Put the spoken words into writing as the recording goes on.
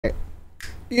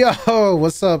Yo,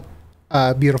 what's up,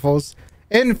 beautifuls?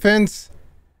 Infants,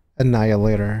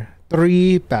 Annihilator,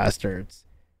 3 bastards.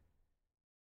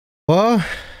 Well,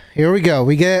 here we go.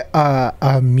 We get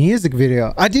a music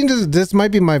video. I think this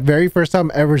might be my very first time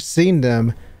ever seeing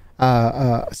them,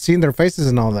 seeing their faces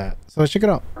and all that. So let's check it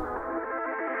out.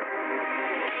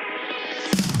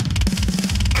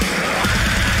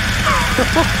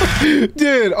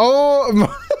 Dude, oh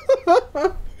my.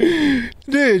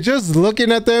 Dude, just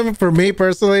looking at them, for me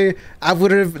personally, I would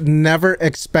have never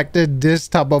expected this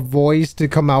type of voice to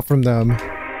come out from them.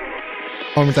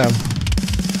 One more time.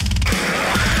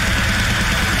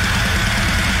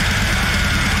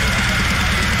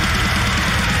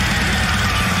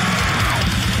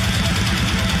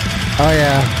 Oh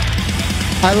yeah,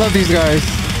 I love these guys.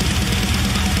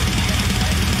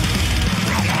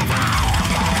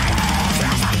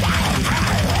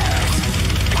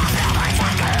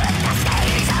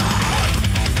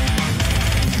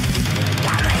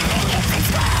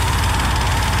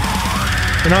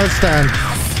 And I'll stand.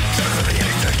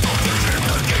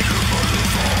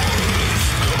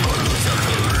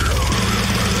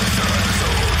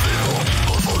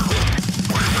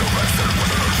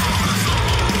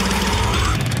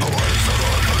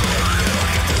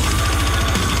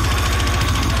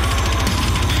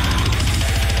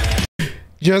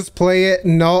 Just play it,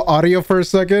 no audio for a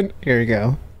second. Here you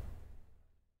go.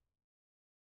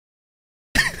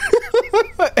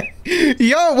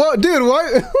 Yo, what, dude?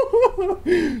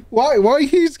 Why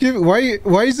he's giving?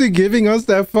 Why is he giving us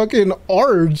that fucking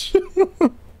arch?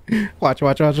 watch.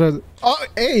 Oh,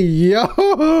 hey, yo.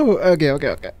 Okay.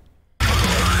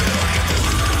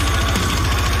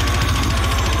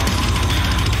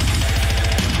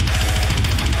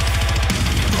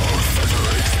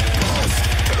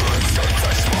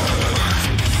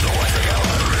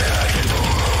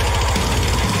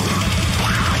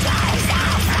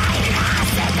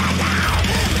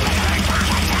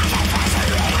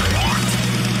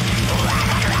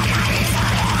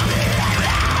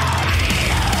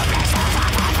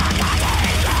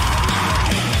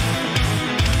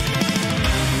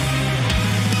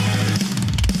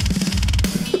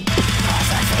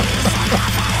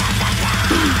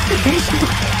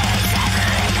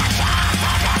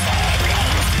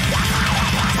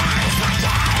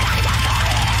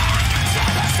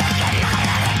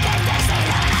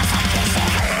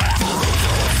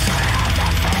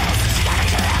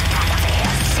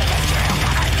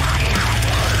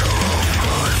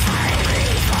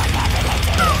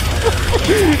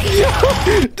 Yo,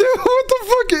 dude, what the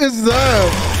fuck is that?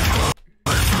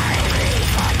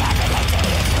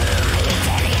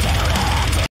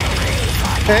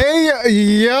 Hey,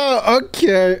 yeah,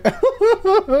 okay.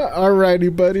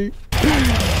 Alrighty, buddy.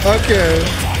 Okay.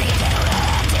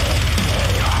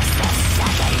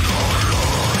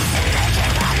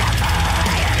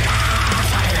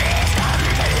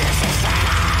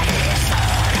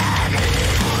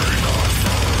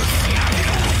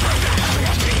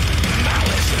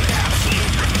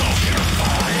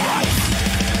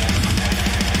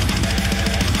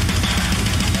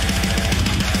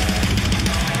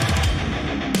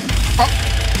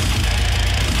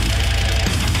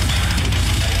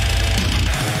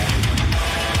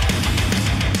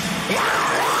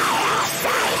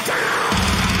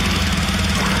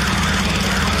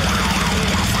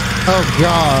 Oh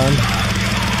God.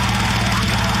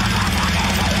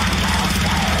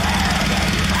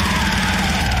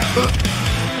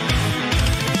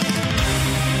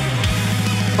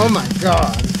 Oh my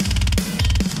God.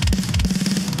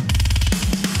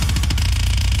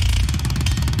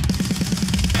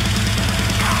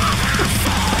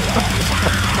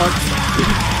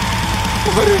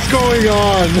 What is going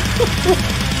on?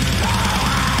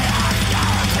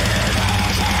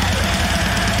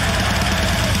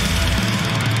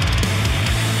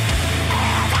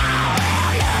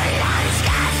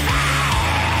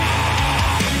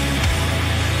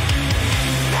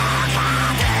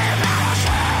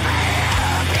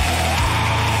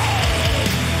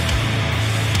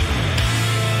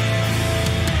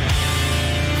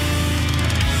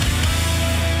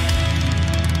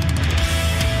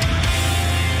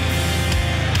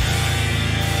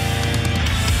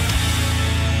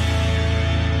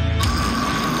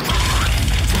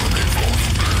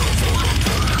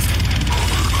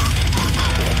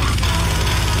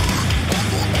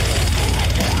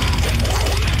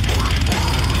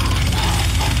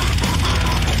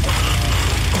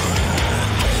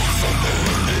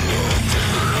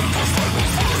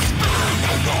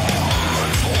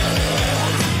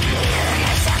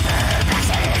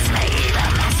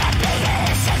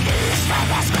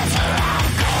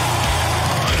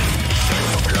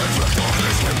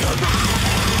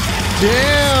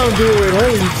 damn, dude.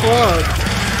 Holy fuck.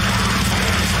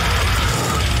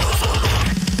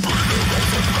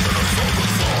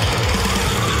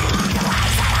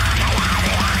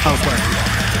 Okay.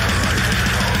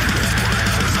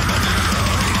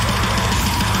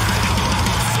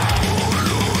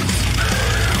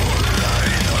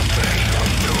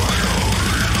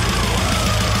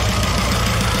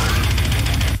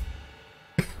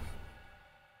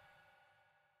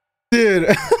 Dude,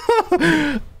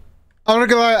 I'm not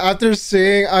gonna lie, after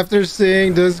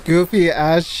seeing this goofy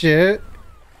ass shit,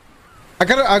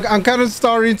 I'm kind of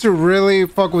starting to really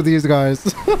fuck with these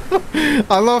guys.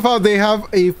 I love how they have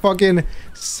a fucking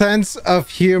sense of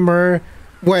humor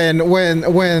when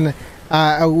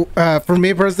for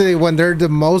me personally, when they're the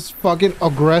most fucking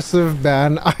aggressive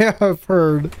band I have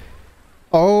heard.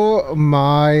 Oh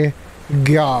my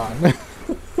god.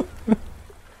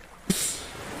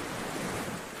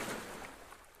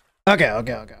 Okay.